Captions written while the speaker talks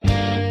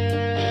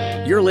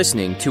You're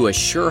listening to A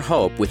Sure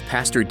Hope with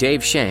Pastor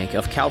Dave Shank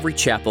of Calvary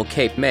Chapel,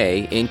 Cape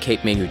May in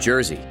Cape May, New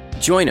Jersey.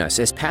 Join us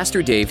as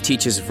Pastor Dave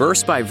teaches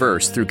verse by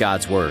verse through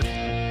God's Word.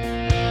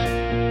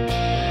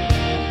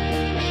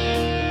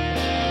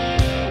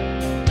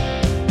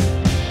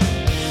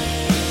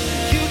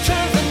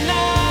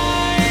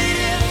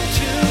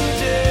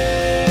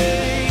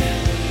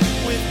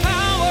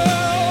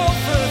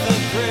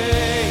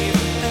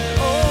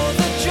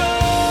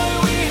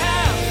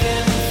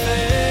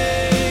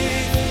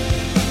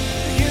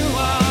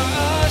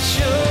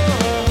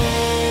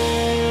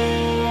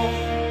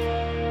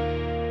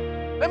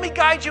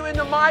 Guide you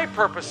into my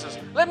purposes.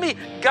 Let me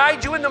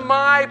guide you into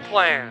my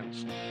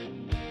plans.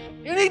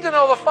 You need to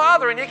know the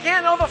Father, and you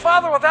can't know the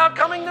Father without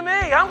coming to me.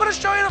 I'm going to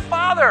show you the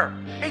Father.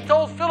 He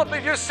told Philip,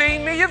 if you've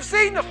seen me, you've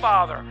seen the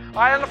Father.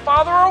 I and the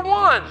Father are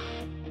one.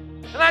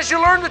 And as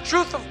you learn the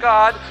truth of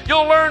God,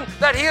 you'll learn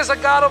that He is a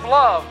God of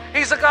love.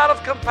 He's a God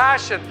of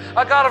compassion,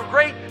 a God of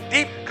great,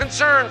 deep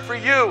concern for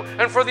you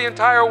and for the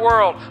entire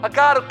world, a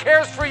God who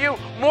cares for you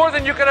more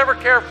than you could ever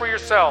care for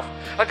yourself,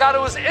 a God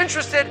who is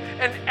interested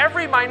in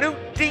every minute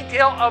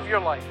detail of your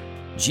life.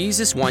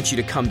 Jesus wants you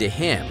to come to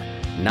Him,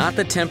 not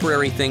the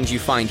temporary things you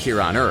find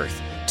here on earth.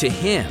 To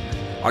Him.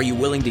 Are you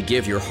willing to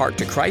give your heart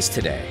to Christ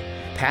today?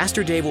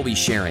 Pastor Dave will be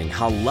sharing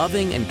how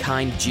loving and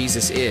kind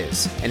Jesus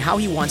is and how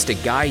He wants to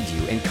guide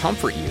you and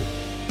comfort you.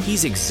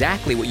 He's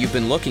exactly what you've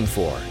been looking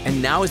for, and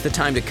now is the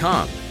time to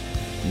come.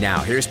 Now,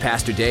 here's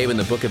Pastor Dave in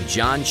the book of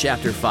John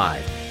chapter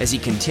 5 as he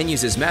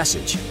continues his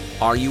message,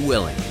 Are You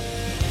Willing?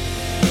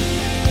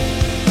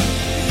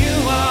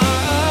 You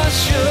are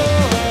sure.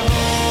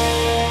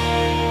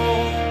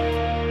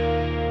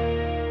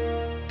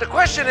 The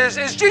question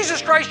is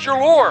Jesus Christ your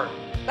Lord?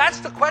 That's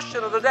the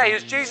question of the day.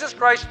 Is Jesus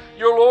Christ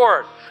your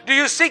Lord? Do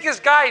you seek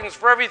His guidance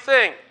for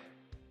everything?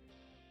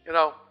 You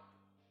know,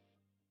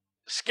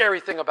 the scary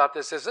thing about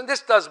this is, and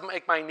this does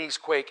make my knees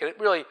quake, and it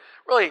really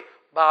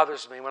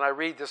bothers me when I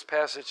read this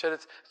passage. And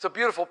it's a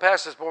beautiful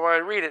passage, but when I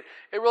read it,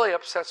 it really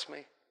upsets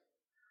me.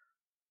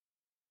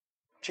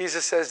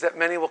 Jesus says that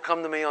many will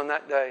come to me on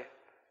that day,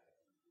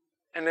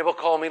 and they will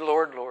call me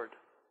Lord, Lord.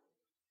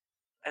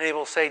 And He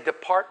will say,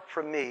 depart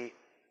from me,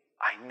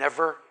 I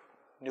never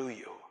knew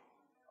you.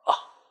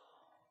 Oh,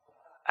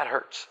 that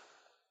hurts.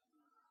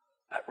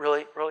 That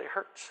really, really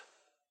hurts.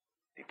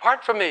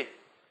 Depart from me,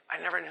 I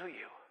never knew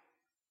you.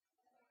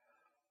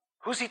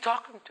 Who's He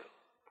talking to?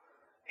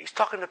 He's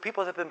talking to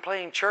people that have been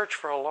playing church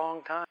for a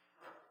long time.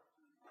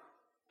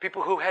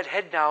 People who had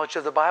head knowledge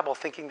of the Bible,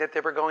 thinking that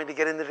they were going to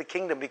get into the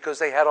kingdom because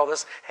they had all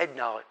this head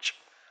knowledge,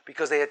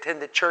 because they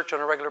attended church on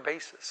a regular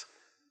basis,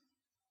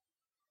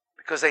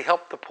 because they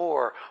helped the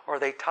poor, or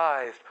they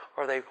tithed,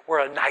 or they were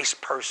a nice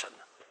person.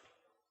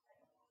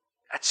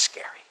 That's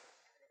scary.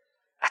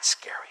 That's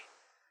scary.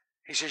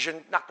 He says, you're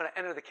not going to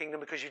enter the kingdom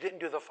because you didn't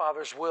do the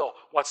Father's will.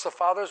 What's the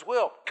Father's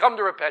will? Come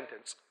to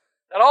repentance.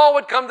 That all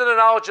would come to the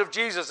knowledge of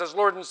Jesus as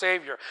Lord and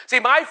Savior. See,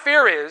 my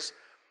fear is,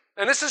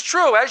 and this is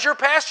true, as your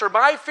pastor,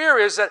 my fear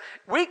is that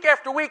week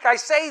after week I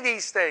say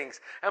these things.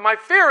 And my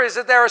fear is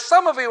that there are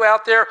some of you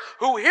out there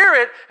who hear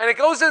it, and it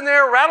goes in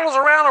there, rattles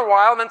around a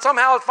while, and then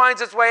somehow it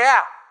finds its way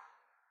out.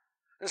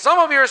 And some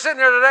of you are sitting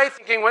there today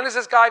thinking, when is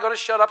this guy going to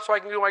shut up so I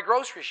can do my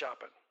grocery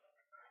shopping?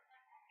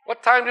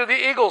 What time do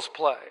the Eagles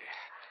play?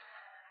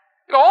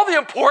 You know, all the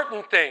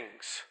important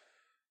things.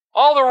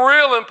 All the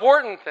real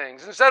important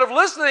things. Instead of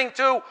listening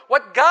to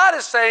what God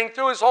is saying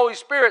through His Holy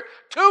Spirit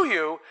to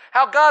you,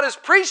 how God is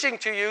preaching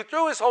to you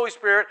through His Holy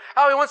Spirit,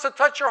 how He wants to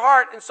touch your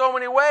heart in so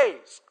many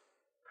ways.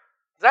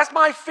 That's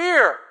my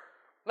fear.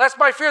 That's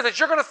my fear, that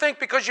you're going to think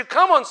because you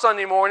come on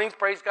Sunday mornings,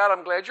 praise God,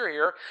 I'm glad you're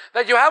here,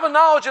 that you have a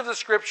knowledge of the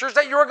Scriptures,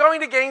 that you are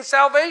going to gain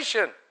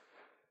salvation.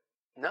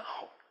 No,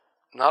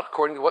 not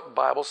according to what the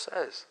Bible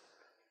says.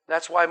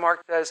 That's why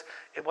Mark says,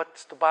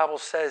 what the Bible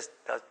says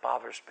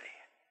bothers me.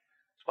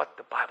 It's what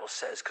the Bible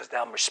says, because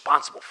now I'm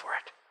responsible for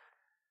it.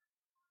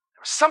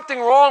 There was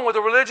something wrong with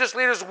the religious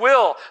leaders'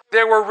 will.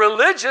 They were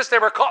religious, they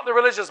were caught in the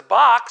religious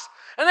box,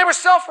 and they were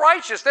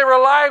self-righteous. They were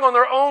relying on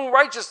their own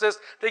righteousness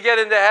to get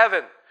into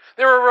heaven.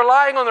 They were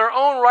relying on their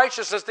own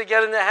righteousness to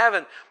get into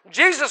heaven.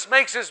 Jesus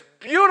makes this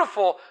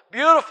beautiful,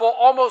 beautiful,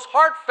 almost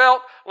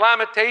heartfelt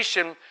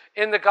lamentation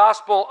in the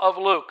Gospel of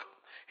Luke.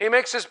 He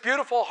makes this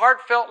beautiful,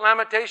 heartfelt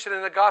lamentation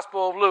in the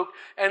Gospel of Luke.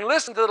 And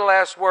listen to the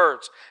last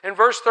words. In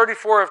verse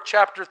 34 of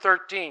chapter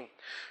 13.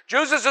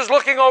 Jesus is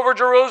looking over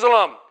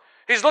Jerusalem.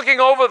 He's looking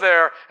over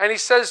there, and He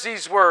says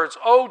these words,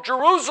 "Oh,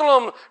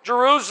 Jerusalem,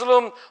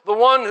 Jerusalem, the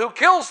one who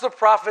kills the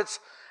prophets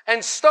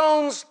and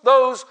stones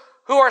those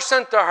who are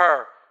sent to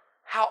her.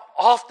 How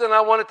often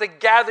I wanted to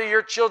gather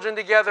your children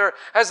together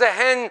as a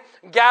hen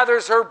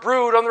gathers her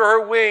brood under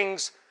her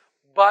wings,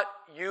 but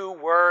you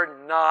were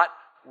not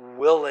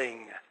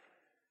willing."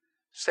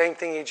 Same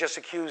thing He just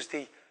accused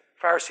the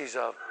Pharisees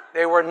of.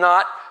 They were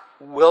not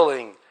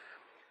willing.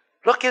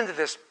 Look into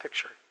this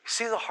picture. You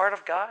see the heart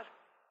of God?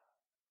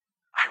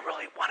 I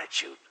really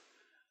wanted you.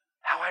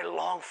 How I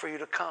longed for you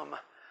to come,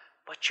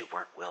 but you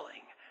weren't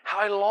willing. How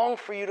I longed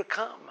for you to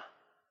come.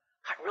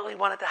 I really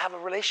wanted to have a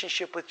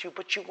relationship with you,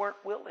 but you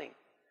weren't willing.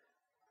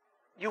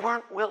 You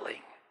weren't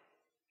willing.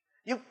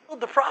 You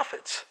killed the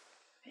prophets.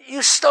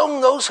 You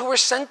stoned those who were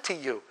sent to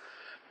you.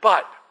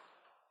 But,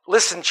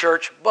 listen,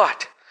 church,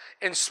 but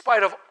in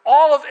spite of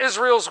all of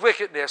Israel's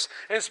wickedness,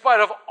 in spite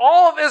of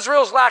all of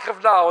Israel's lack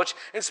of knowledge,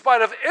 in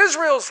spite of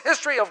Israel's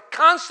history of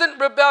constant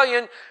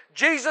rebellion,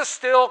 Jesus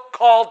still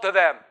called to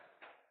them.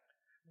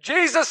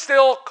 Jesus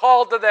still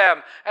called to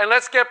them. And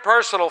let's get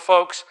personal,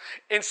 folks.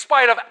 In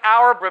spite of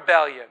our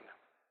rebellion,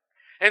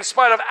 in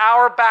spite of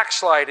our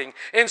backsliding,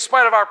 in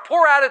spite of our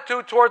poor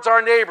attitude towards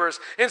our neighbors,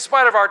 in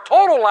spite of our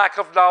total lack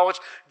of knowledge,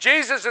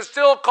 Jesus is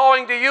still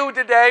calling to you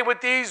today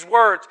with these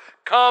words,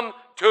 come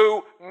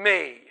to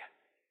me.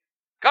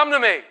 Come to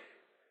me.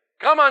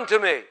 Come unto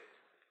me.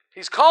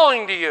 He's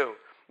calling to you.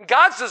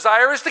 God's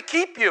desire is to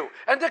keep you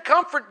and to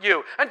comfort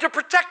you and to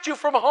protect you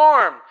from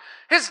harm.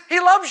 He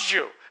loves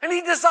you and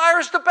He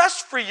desires the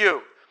best for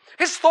you.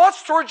 His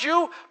thoughts towards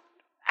you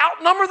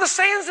outnumber the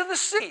sands of the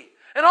sea.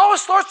 And all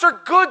His thoughts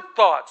are good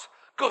thoughts.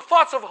 Good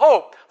thoughts of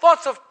hope,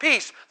 thoughts of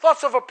peace,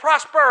 thoughts of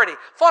prosperity,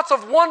 thoughts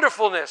of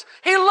wonderfulness.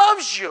 He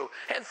loves you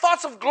and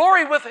thoughts of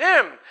glory with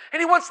Him. And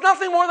He wants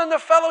nothing more than to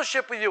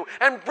fellowship with you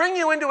and bring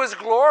you into His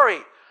glory.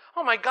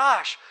 Oh my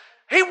gosh.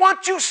 He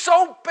wants you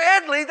so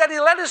badly that He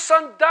let His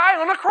Son die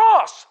on a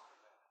cross.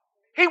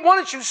 He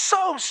wanted you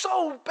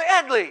so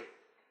badly.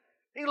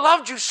 He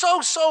loved you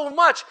so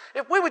much.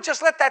 If we would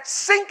just let that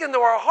sink into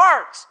our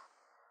hearts.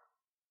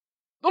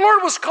 The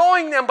Lord was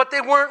calling them, but they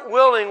weren't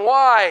willing.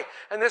 Why?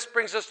 And this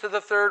brings us to the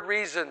third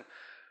reason.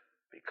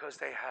 Because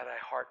they had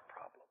a heart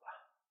problem.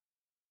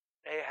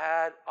 They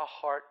had a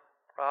heart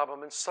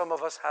problem. And some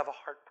of us have a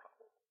heart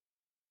problem.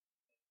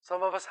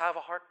 Some of us have a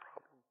heart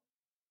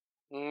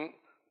problem.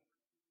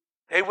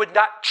 They would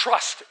not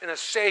trust in a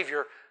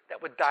Savior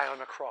that would die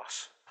on a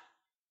cross.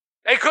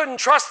 They couldn't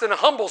trust in a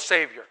humble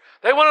Savior.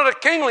 They wanted a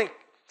kingly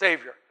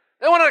Savior.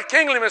 They wanted a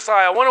kingly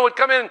Messiah, one who would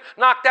come in,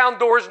 knock down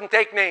doors, and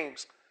take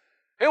names.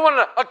 They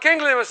wanted a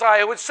kingly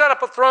Messiah who would set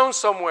up a throne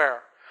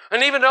somewhere.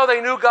 And even though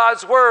they knew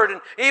God's Word,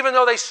 and even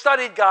though they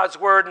studied God's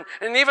Word,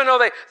 and even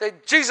though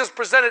Jesus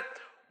presented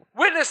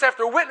witness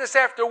after witness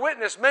after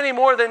witness, many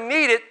more than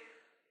needed.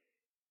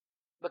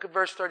 Look at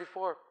verse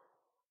 34.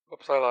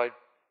 Oops, I lied.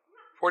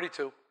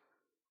 42.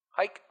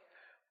 Hike.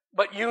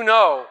 But you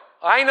know,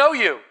 I know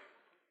you,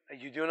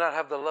 and you do not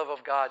have the love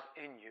of God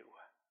in you.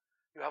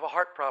 You have a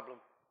heart problem.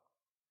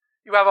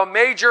 You have a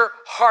major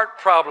heart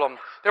problem.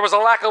 There was a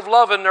lack of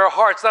love in their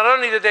hearts. Not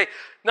only did they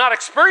not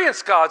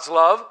experience God's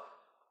love,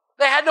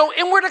 they had no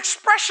inward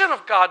expression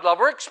of God's love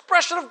or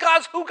expression of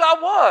who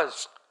God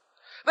was.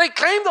 They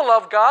claimed to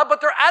love God,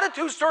 but their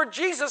attitudes toward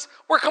Jesus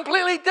were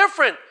completely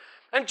different.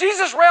 And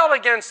Jesus railed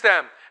against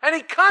them, and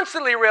He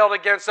constantly railed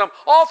against them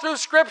all through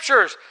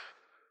Scriptures.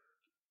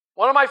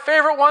 One of my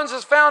favorite ones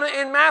is found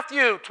in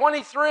Matthew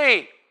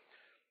 23.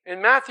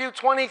 In Matthew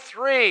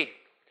 23,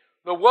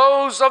 the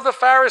woes of the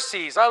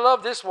Pharisees. I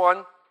love this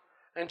one.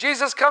 And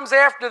Jesus comes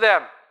after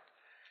them.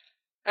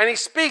 And He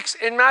speaks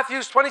in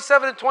Matthew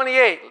 27 and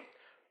 28.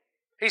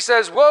 He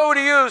says, woe to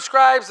you,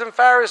 scribes and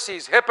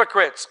Pharisees,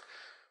 hypocrites!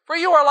 For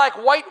you are like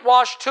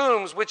whitewashed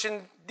tombs, which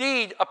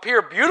indeed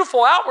appear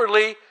beautiful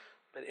outwardly,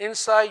 but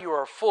inside you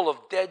are full of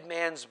dead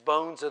man's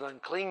bones and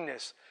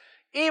uncleanness.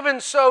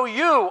 Even so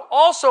you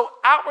also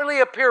outwardly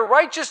appear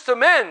righteous to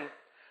men,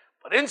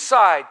 but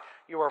inside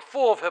you are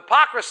full of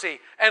hypocrisy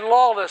and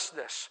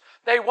lawlessness.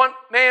 They want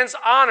man's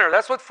honor.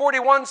 That's what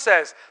 41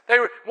 says. They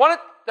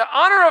want the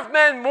honor of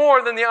men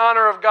more than the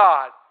honor of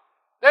God.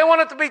 They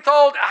want it to be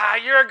told,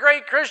 you're a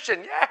great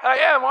Christian. Yeah, I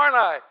am, aren't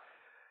I?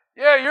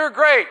 Yeah, you're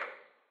great.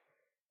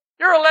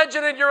 You're a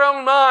legend in your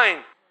own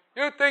mind.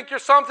 You think you're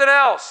something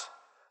else.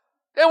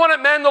 They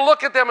wanted men to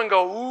look at them and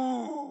go,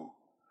 ooh.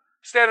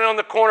 Standing on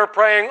the corner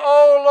praying,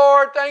 oh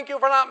Lord, thank you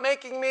for not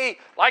making me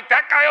like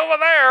that guy over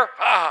there.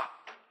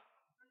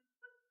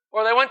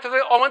 Or they went to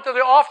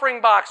the offering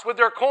box with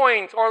their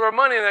coins or their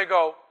money and they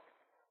go.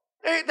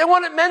 They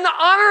wanted men to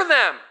honor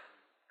them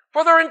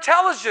for their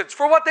intelligence,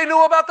 for what they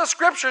knew about the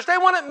Scriptures. They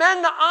wanted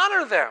men to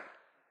honor them.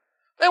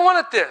 They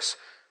wanted this.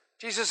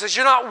 Jesus says,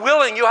 you're not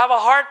willing. You have a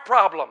heart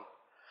problem.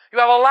 You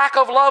have a lack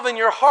of love in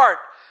your heart.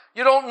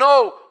 You don't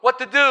know what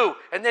to do.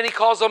 And then He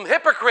calls them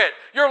hypocrite.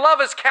 Your love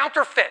is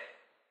counterfeit.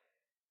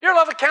 Your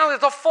love is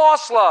counterfeit. It's a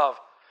false love.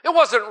 It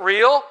wasn't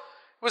real.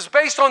 It was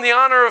based on the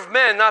honor of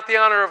men, not the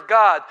honor of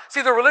God.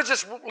 See, the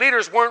religious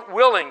leaders weren't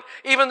willing,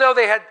 even though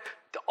they had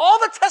all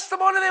the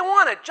testimony they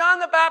wanted. John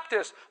the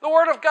Baptist, the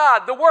Word of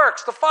God, the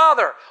works, the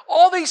Father,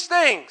 all these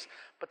things.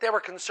 But they were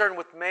concerned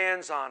with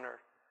man's honor.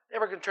 They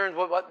were concerned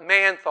with what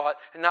man thought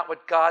and not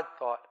what God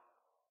thought.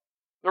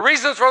 The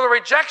reasons for the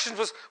rejections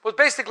was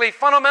basically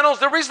fundamentals,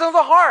 the reason of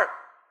the heart.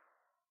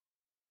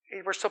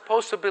 They were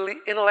supposed to be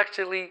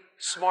intellectually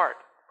smart,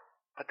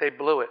 but they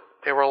blew it.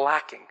 They were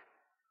lacking.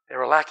 They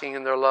were lacking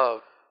in their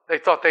love. They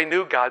thought they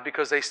knew God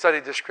because they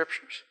studied the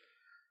Scriptures.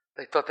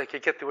 They thought they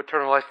could get to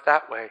eternal life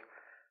that way.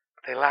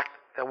 But they lacked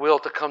the will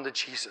to come to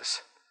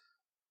Jesus.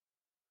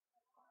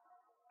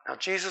 Now,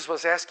 Jesus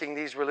was asking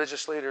these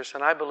religious leaders,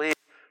 and I believe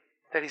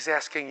that He's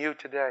asking you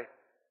today.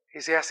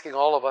 He's asking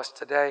all of us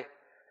today,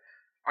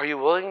 are you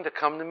willing to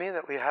come to me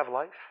that we have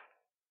life?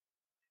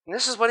 And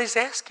this is what he's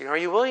asking. Are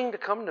you willing to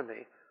come to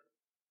me?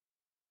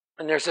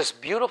 And there's this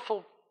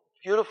beautiful,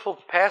 beautiful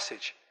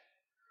passage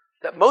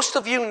that most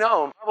of you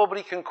know and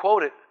probably can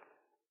quote it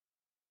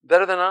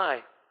better than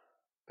I.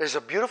 There's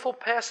a beautiful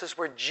passage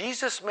where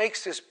Jesus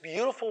makes this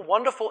beautiful,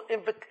 wonderful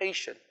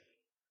invitation.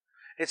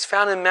 It's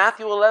found in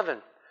Matthew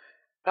 11.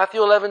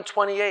 Matthew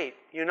 11:28.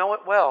 You know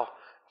it well.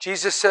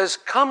 Jesus says,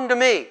 "Come to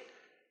me,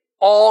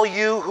 all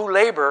you who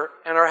labor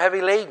and are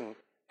heavy laden,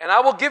 and I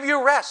will give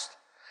you rest.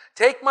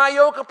 Take my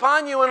yoke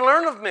upon you and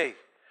learn of me.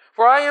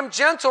 For I am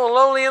gentle and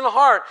lowly in the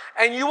heart,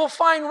 and you will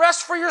find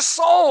rest for your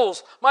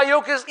souls. My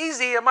yoke is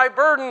easy and my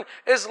burden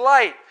is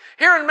light."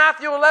 Here in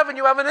Matthew 11,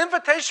 you have an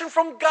invitation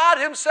from God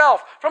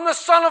himself, from the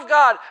Son of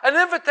God, an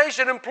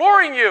invitation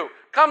imploring you,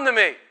 come to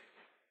me.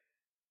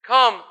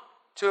 Come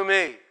to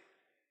me.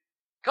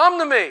 Come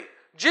to me.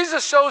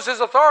 Jesus shows his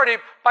authority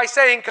by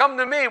saying, come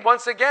to me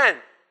once again.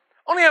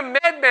 Only a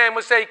madman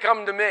would say,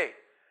 come to me.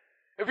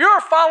 If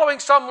you're following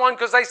someone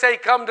because they say,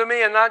 come to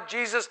me and not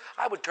Jesus,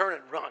 I would turn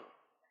and run.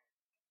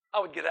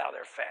 I would get out of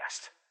there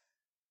fast.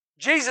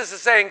 Jesus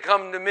is saying,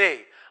 come to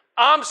me.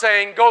 I'm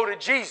saying, go to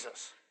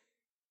Jesus.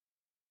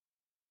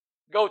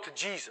 Go to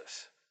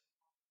Jesus.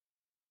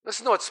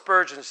 Listen to what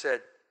Spurgeon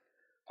said.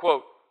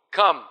 Quote,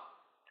 come.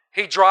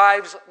 He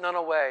drives none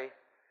away.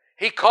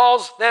 He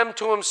calls them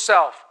to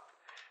himself.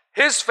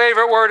 His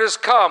favorite word is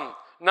come.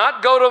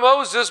 Not go to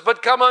Moses,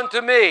 but come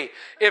unto me.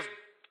 If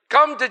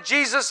come to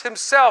Jesus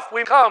himself,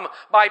 we come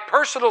by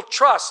personal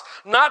trust,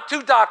 not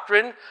to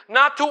doctrine,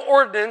 not to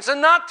ordinance,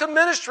 and not to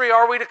ministry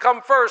are we to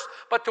come first,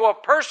 but to a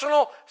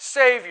personal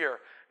Savior.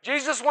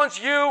 Jesus wants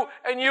you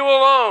and you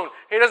alone.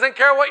 He doesn't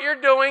care what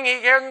you're doing.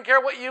 He doesn't care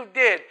what you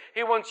did.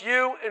 He wants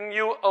you and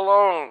you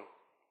alone.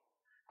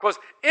 Because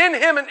in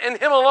him and in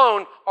him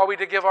alone are we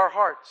to give our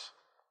hearts.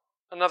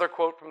 Another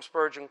quote from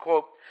Spurgeon,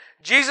 quote,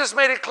 Jesus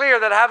made it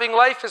clear that having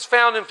life is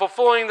found in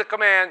fulfilling the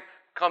command,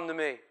 come to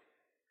me.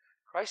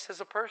 Christ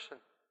is a person,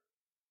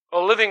 a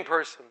living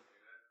person,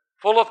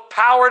 full of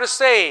power to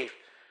save.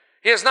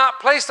 He has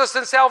not placed us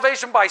in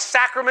salvation by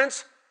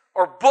sacraments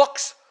or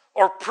books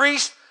or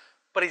priests,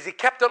 but he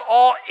kept it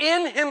all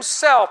in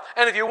himself.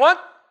 And if you want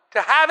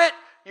to have it,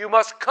 you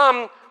must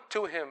come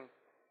to him.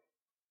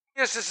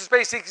 This is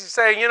basically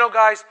saying, you know,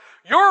 guys,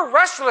 your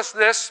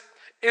restlessness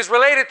is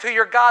related to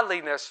your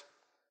godliness.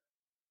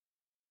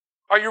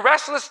 Are you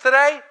restless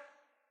today?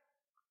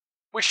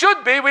 We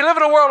should be. We live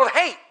in a world of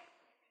hate.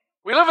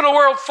 We live in a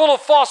world full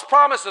of false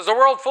promises, a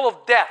world full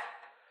of death,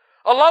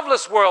 a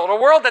loveless world, a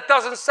world that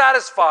doesn't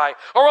satisfy,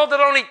 a world that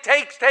only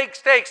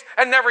takes,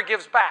 and never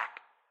gives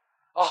back.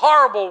 A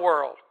horrible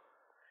world.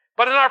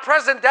 But in our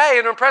present day,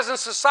 in our present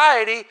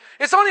society,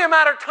 it's only a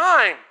matter of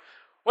time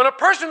when a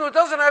person who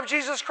doesn't have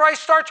Jesus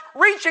Christ starts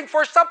reaching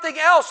for something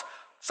else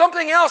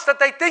that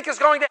they think is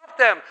going to help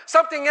them,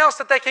 something else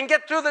that they can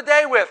get through the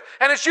day with.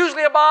 And it's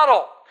usually a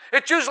bottle.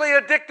 It's usually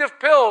addictive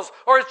pills,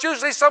 or it's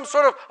usually some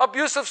sort of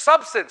abusive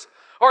substance,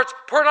 or it's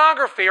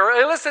pornography, or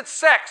illicit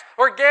sex,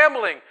 or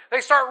gambling.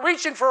 They start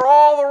reaching for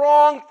all the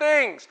wrong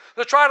things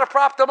to try to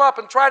prop them up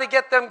and try to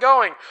get them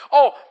going.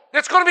 Oh,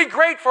 it's going to be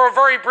great for a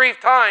very brief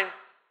time.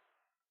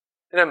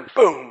 And then,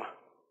 boom,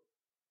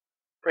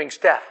 brings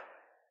death,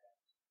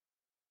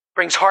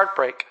 brings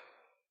heartbreak,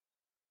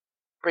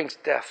 brings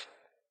death.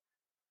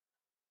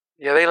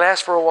 Yeah, they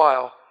last for a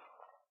while.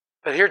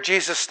 But here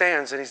Jesus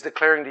stands and he's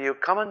declaring to you,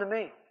 come unto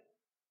me.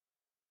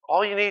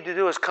 All you need to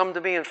do is come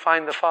to me and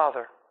find the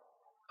Father.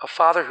 A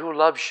Father who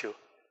loves you.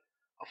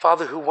 A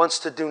Father who wants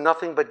to do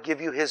nothing but give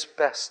you his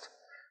best.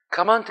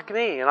 Come unto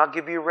me and I'll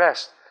give you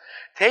rest.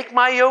 Take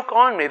my yoke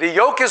on me. The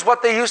yoke is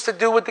what they used to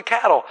do with the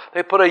cattle.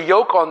 They put a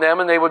yoke on them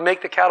and they would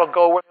make the cattle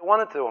go where they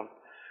wanted to them.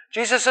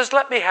 Jesus says,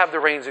 let me have the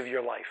reins of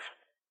your life.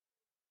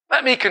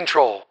 Let me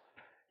control.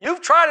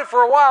 You've tried it for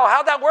a while.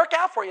 How'd that work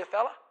out for you,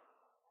 fella?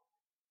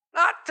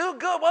 Not too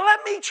good. Well, let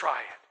me try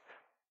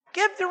it.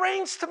 Give the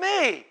reins to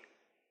me.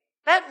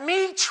 Let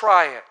me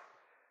try it.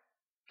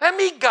 Let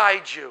me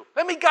guide you.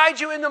 Let me guide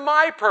you into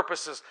my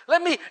purposes.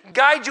 Let me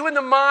guide you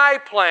into my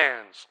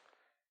plans.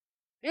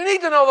 You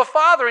need to know the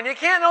Father, and you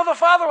can't know the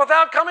Father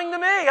without coming to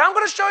me. I'm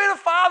going to show you the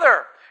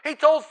Father. He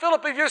told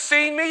Philip, if you've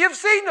seen me, you've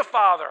seen the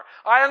Father.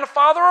 I and the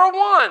Father are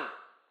one.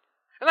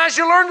 And as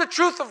you learn the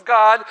truth of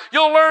God,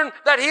 you'll learn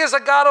that he is a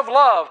God of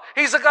love.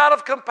 He's a God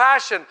of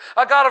compassion,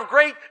 a God of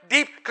great,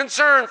 deep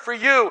concern for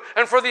you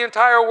and for the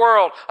entire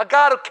world. A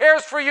God who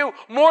cares for you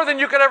more than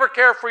you could ever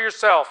care for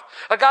yourself.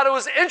 A God who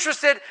is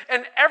interested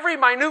in every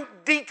minute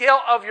detail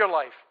of your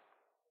life.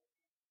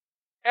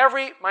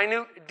 Every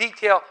minute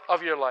detail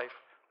of your life.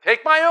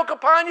 Take my yoke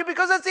upon you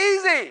because it's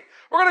easy.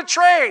 We're going to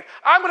trade.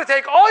 I'm going to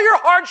take all your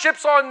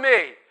hardships on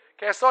me.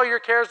 Cast all your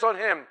cares on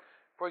him,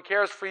 for he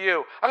cares for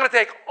you. I'm going to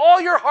take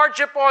all your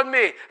hardship on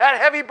me.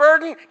 That heavy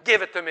burden,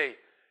 give it to me.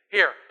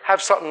 Here,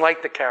 have something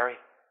light to carry.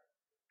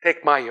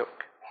 Take my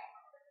yoke.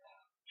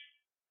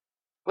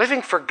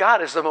 Living for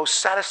God is the most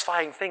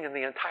satisfying thing in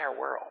the entire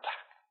world.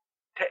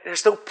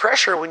 There's no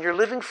pressure when you're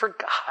living for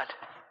God.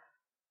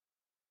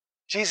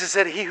 Jesus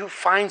said, he who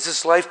finds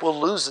his life will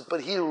lose it,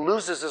 but he who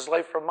loses his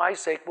life for my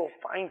sake will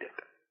find it.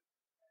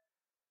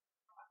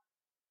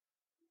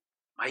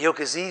 My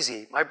yoke is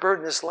easy. My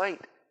burden is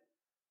light.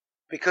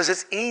 Because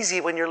it's easy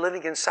when you're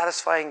living in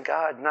satisfying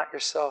God, not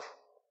yourself.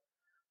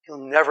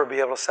 You'll never be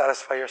able to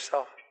satisfy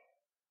yourself.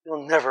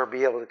 You'll never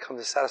be able to come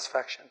to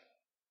satisfaction.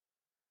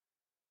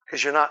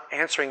 Because you're not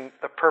answering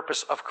the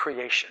purpose of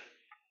creation.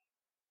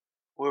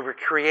 We were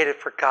created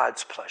for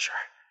God's pleasure.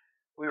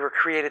 We were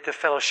created to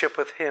fellowship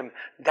with Him.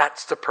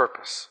 That's the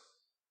purpose.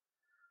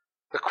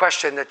 The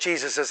question that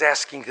Jesus is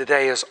asking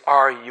today is,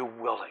 are you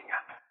willing?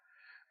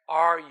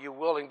 Are you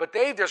willing? But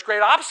Dave, there's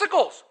great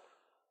obstacles.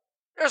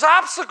 There's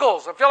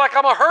obstacles. I feel like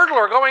I'm a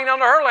hurdler going down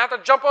the hurdle. I have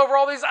to jump over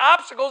all these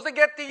obstacles to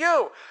get to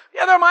you.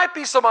 Yeah, there might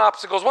be some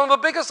obstacles. One of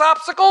the biggest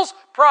obstacles,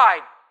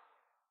 pride.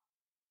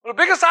 One of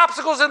the biggest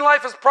obstacles in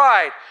life is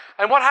pride.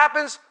 And what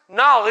happens?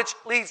 Knowledge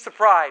leads to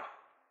pride.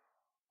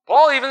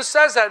 Paul even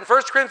says that in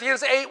 1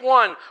 Corinthians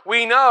 8:1.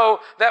 We know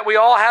that we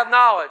all have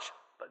knowledge,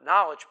 but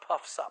knowledge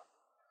puffs up.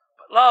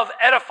 But love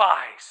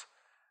edifies.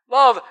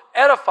 Love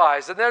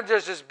edifies. And then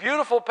there's this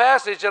beautiful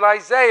passage in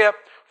Isaiah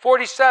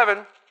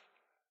 47.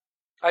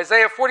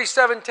 Isaiah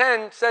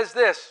 47:10 says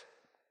this.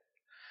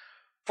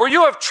 For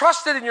you have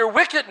trusted in your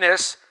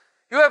wickedness.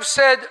 You have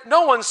said,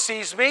 no one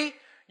sees me.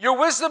 Your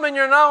wisdom and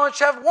your knowledge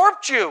have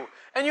warped you.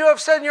 And you have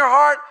said in your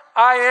heart,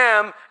 I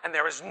am, and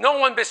there is no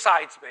one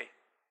besides me.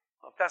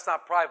 Well, if that's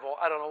not prideful,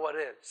 I don't know what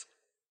is.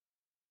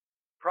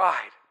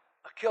 Pride,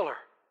 a killer.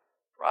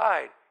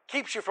 Pride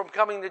keeps you from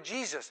coming to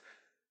Jesus.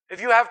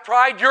 If you have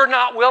pride, you're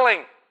not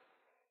willing.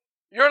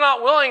 You're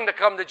not willing to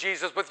come to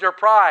Jesus with your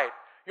pride.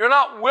 You're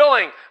not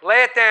willing.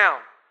 Lay it down.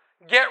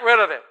 Get rid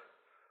of it.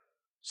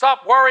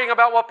 Stop worrying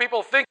about what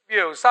people think of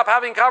you. Stop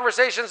having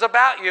conversations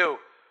about you.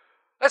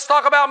 Let's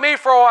talk about me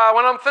for a while.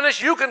 When I'm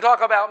finished, you can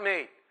talk about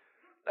me.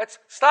 Let's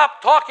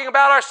stop talking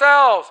about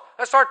ourselves.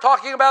 Let's start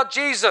talking about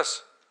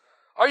Jesus.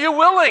 Are you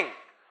willing?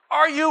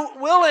 Are you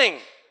willing?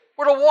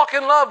 We're to walk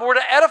in love. We're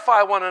to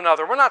edify one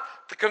another. We're not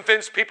to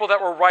convince people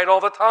that we're right all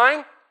the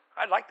time.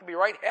 I'd like to be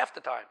right half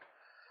the time.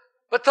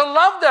 But to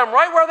love them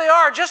right where they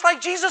are, just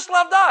like Jesus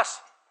loved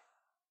us.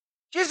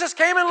 Jesus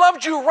came and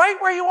loved you right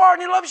where you are,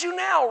 and He loves you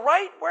now,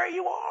 right where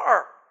you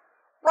are.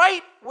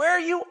 Right where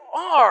you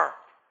are.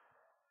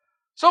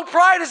 So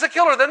pride is a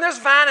killer. Then there's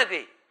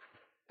vanity.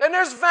 Then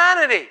there's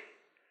vanity.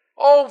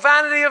 Oh,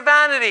 vanity of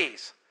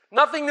vanities.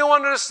 Nothing new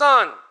under the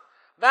sun.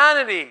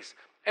 Vanities.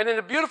 And in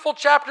the beautiful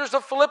chapters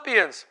of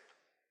Philippians,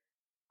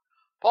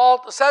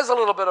 Paul says a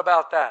little bit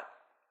about that.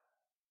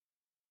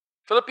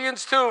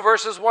 Philippians 2,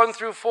 verses 1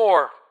 through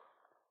 4.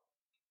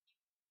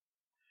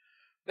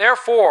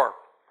 Therefore,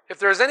 if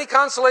there is any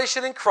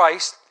consolation in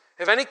Christ,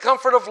 if any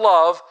comfort of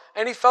love,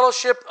 any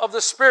fellowship of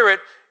the Spirit,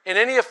 in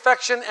any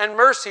affection and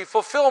mercy,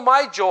 fulfill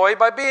my joy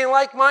by being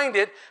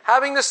like-minded,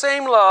 having the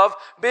same love,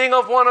 being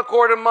of one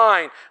accord in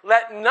mind.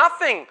 Let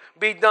nothing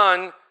be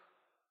done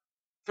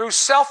through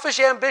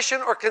selfish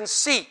ambition or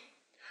conceit,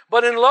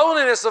 but in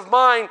lowliness of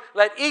mind,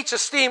 let each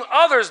esteem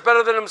others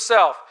better than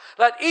himself.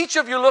 Let each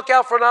of you look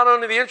out for not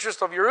only the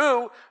interest of your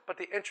own, but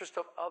the interest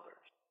of others.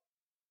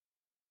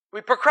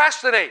 We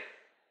procrastinate.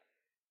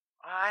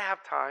 I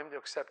have time to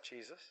accept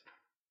Jesus.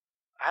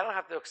 I don't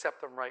have to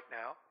accept Him right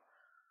now.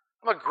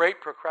 I'm a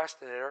great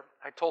procrastinator.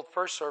 I told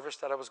First Service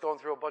that I was going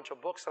through a bunch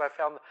of books, and I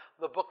found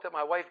the book that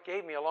my wife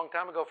gave me a long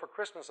time ago for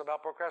Christmas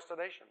about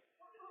procrastination.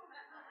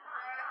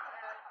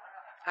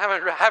 I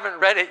haven't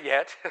read it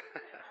yet.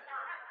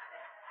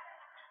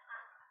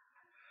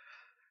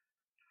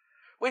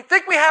 We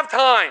think we have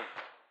time.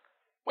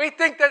 We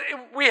think that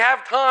we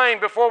have time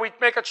before we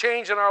make a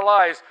change in our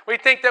lives. We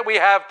think that we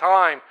have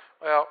time.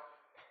 Well,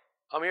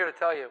 I'm here to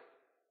tell you,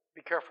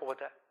 be careful with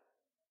that.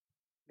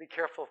 Be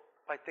careful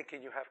by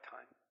thinking you have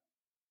time.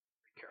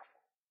 Be careful.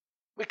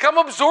 Become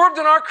absorbed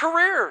in our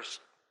careers.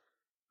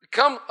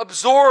 Become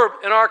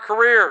absorbed in our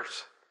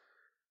careers.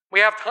 We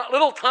have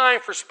little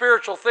time for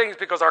spiritual things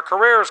because our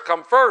careers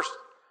come first.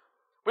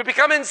 We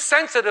become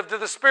insensitive to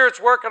the Spirit's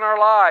work in our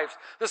lives.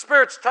 The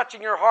Spirit's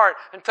touching your heart,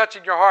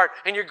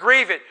 and you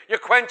grieve it, you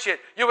quench it,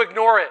 you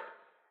ignore it.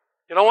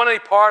 You don't want any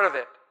part of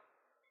it.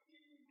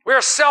 We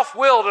are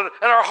self-willed, and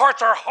our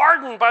hearts are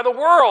hardened by the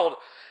world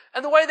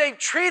and the way they've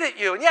treated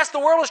you. And yes, the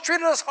world has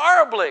treated us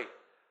horribly,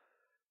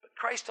 but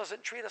Christ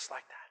doesn't treat us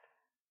like that.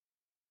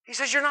 He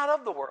says, you're not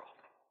of the world.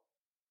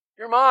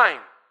 You're mine.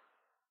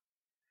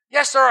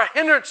 Yes, there are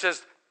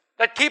hindrances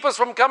that keep us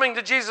from coming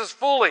to Jesus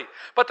fully.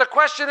 But the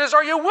question is,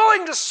 are you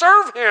willing to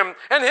serve Him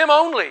and Him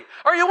only?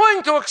 Are you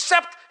willing to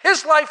accept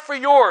His life for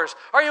yours?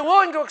 Are you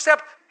willing to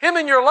accept Him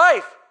in your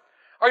life?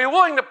 Are you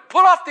willing to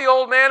put off the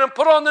old man and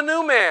put on the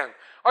new man?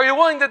 Are you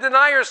willing to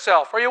deny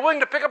yourself? Are you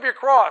willing to pick up your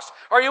cross?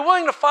 Are you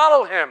willing to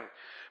follow Him?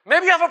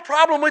 Maybe you have a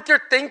problem with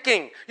your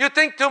thinking. You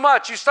think too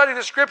much. You study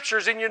the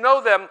Scriptures and you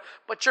know them,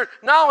 but your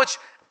knowledge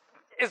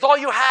is all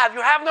you have.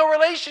 You have no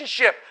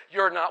relationship.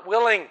 You're not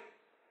willing.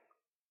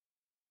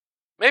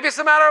 Maybe it's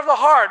a matter of the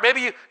heart.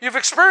 Maybe you've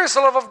experienced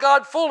the love of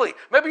God fully.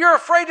 Maybe you're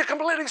afraid to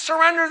completely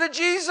surrender to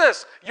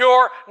Jesus.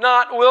 You're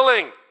not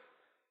willing.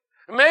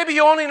 Maybe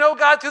you only know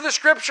God through the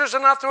Scriptures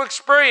and not through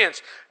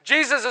experience.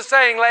 Jesus is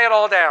saying, lay it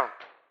all down.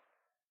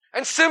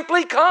 And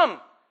simply come.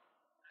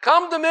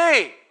 Come to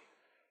me.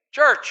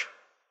 Church,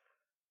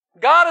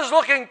 God is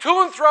looking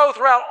to and fro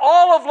throughout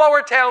all of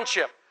Lower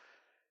Township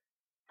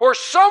for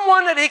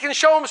someone that he can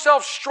show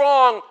himself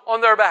strong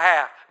on their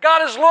behalf.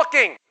 God is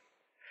looking.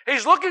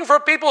 He's looking for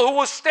people who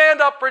will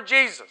stand up for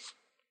Jesus.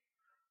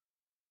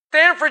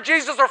 Stand for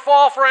Jesus or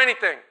fall for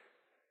anything.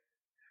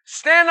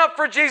 Stand up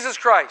for Jesus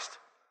Christ.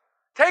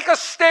 Take a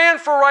stand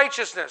for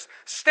righteousness.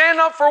 Stand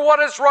up for what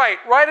is right.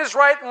 Right is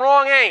right and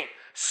wrong ain't.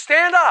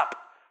 Stand up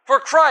for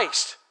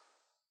Christ.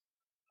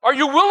 Are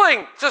you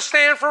willing to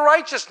stand for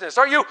righteousness?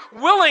 Are you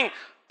willing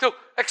to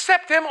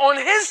accept him on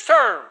his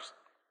terms?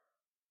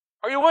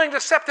 Are you willing to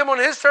accept him on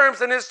his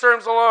terms and his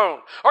terms alone?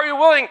 Are you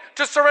willing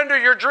to surrender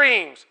your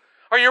dreams?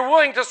 Are you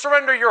willing to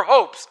surrender your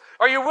hopes?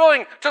 Are you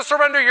willing to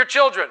surrender your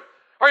children?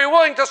 Are you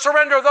willing to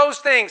surrender those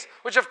things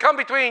which have come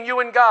between you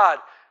and God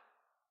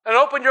and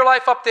open your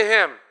life up to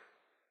him?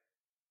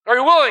 Are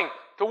you willing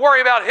to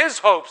worry about his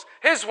hopes,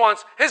 his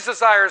wants, his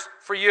desires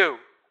for you?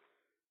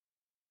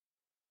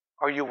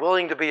 Are you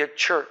willing to be a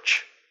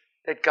church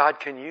that God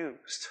can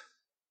use?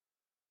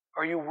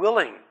 Are you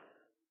willing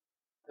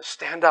to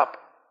stand up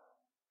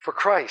for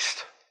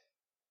Christ?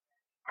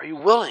 Are you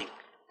willing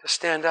to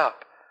stand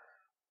up?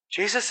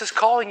 Jesus is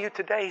calling you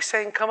today. He's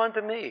saying, come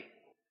unto me.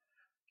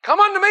 Come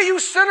unto me, you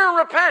sinner, and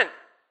repent.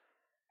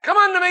 Come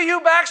unto me,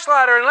 you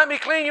backslider, and let me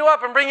clean you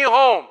up and bring you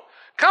home.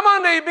 Come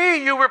unto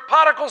me, you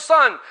prodigal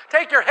son.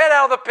 Take your head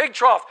out of the pig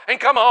trough and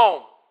come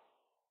home.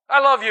 I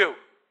love you.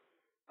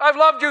 I've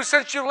loved you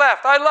since you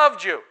left. I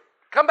loved you.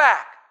 Come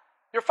back.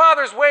 Your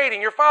father's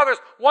waiting. Your father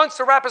wants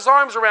to wrap his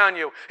arms around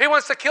you. He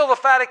wants to kill the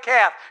fatted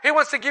calf. He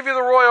wants to give you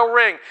the royal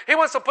ring. He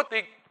wants to put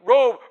the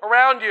robe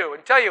around you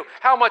and tell you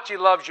how much he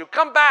loves you.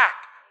 Come back.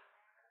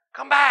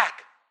 Come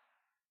back.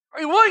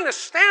 Are you willing to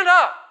stand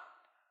up?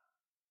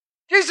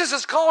 Jesus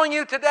is calling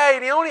you today,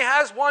 and he only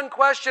has one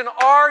question.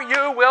 Are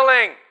you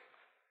willing?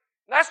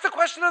 That's the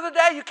question of the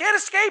day. You can't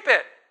escape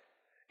it.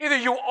 Either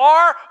you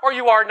are or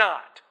you are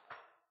not.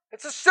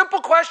 It's a simple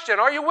question.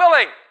 Are you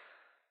willing?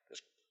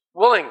 Just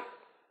willing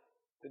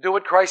to do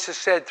what Christ has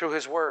said through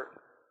his word.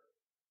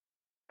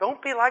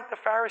 Don't be like the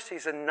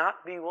Pharisees and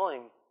not be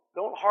willing.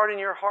 Don't harden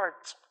your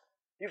hearts.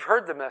 You've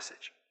heard the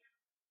message.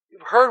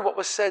 You've heard what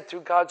was said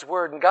through God's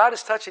word. And God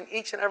is touching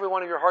each and every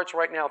one of your hearts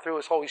right now through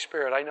his Holy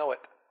Spirit. I know it.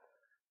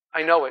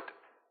 I know it.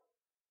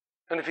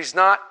 And if he's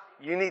not,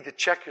 you need to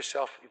check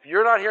yourself. If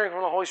you're not hearing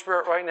from the Holy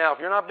Spirit right now, if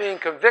you're not being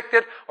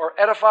convicted or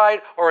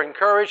edified or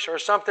encouraged or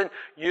something,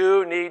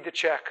 you need to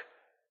check.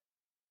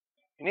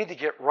 You need to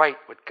get right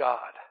with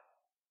God.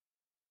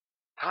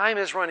 Time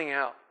is running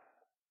out.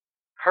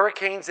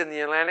 Hurricanes in the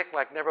Atlantic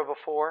like never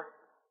before.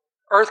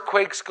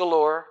 Earthquakes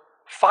galore.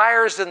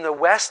 Fires in the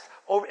west,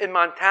 over in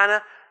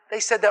Montana. They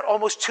said that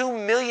almost 2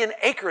 million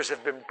acres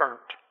have been burnt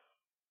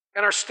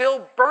and are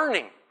still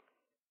burning.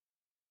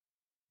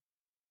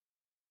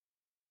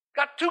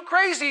 Got two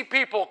crazy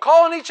people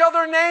calling each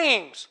other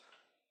names.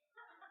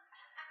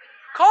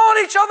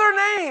 Calling each other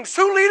names.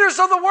 Two leaders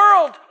of the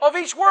world, of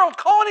each world,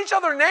 calling each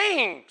other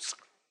names.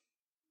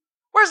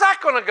 Where's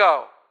that going to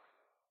go?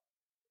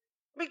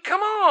 I mean,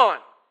 come on.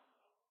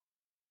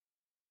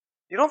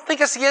 You don't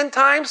think it's the end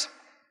times?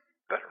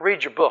 You better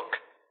read your book.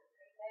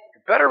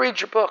 You better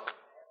read your book.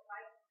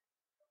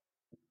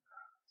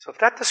 So if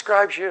that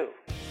describes you,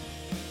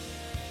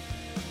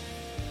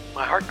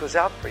 my heart goes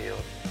out for you.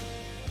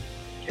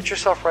 Get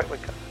yourself right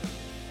with God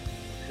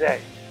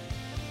today.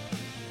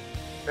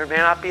 There may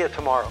not be a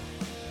tomorrow.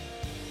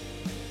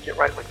 Get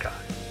right with God.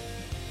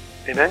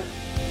 Amen?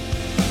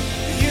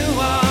 You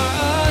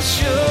are a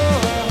sure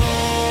hope.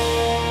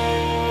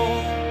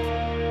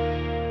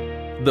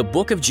 The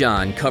book of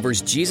John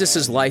covers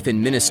Jesus' life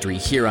and ministry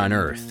here on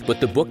earth, but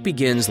the book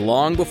begins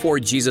long before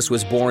Jesus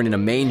was born in a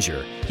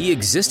manger. He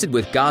existed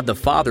with God the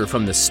Father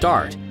from the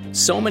start.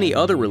 So many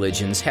other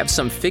religions have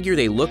some figure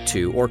they look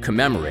to or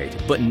commemorate,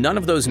 but none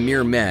of those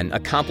mere men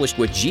accomplished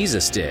what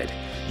Jesus did.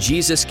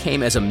 Jesus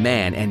came as a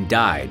man and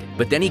died,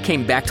 but then he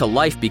came back to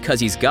life because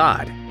he's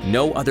God.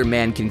 No other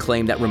man can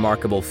claim that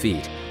remarkable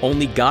feat.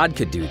 Only God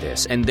could do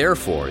this, and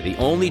therefore, the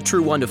only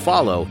true one to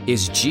follow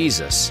is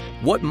Jesus.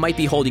 What might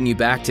be holding you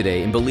back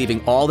today in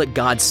believing all that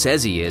God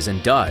says he is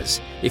and does?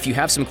 If you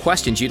have some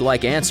questions you'd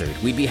like answered,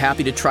 we'd be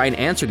happy to try and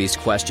answer these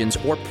questions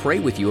or pray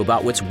with you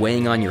about what's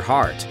weighing on your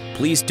heart.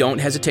 Please don't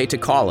hesitate to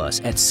call us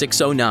at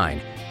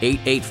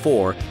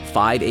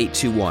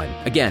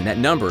 609-884-5821. Again, that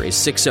number is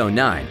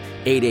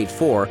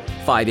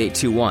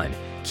 609-884-5821.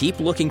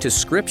 Keep looking to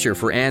Scripture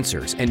for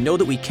answers and know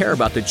that we care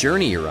about the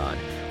journey you're on.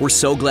 We're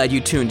so glad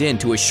you tuned in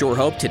to A Sure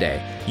Hope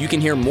today. You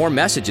can hear more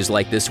messages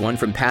like this one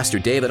from Pastor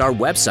Dave at our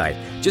website.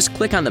 Just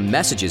click on the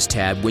Messages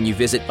tab when you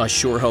visit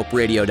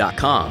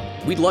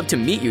ASureHopeRadio.com. We'd love to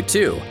meet you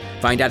too.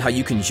 Find out how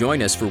you can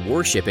join us for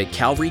worship at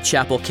Calvary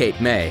Chapel, Cape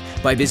May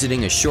by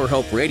visiting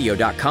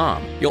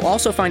ASureHopeRadio.com. You'll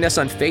also find us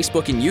on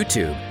Facebook and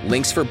YouTube.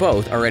 Links for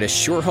both are at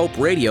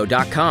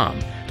ASureHopeRadio.com.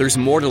 There's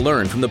more to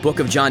learn from the book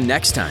of John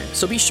next time,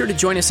 so be sure to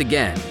join us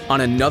again on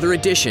another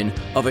edition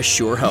of A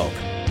Sure Hope.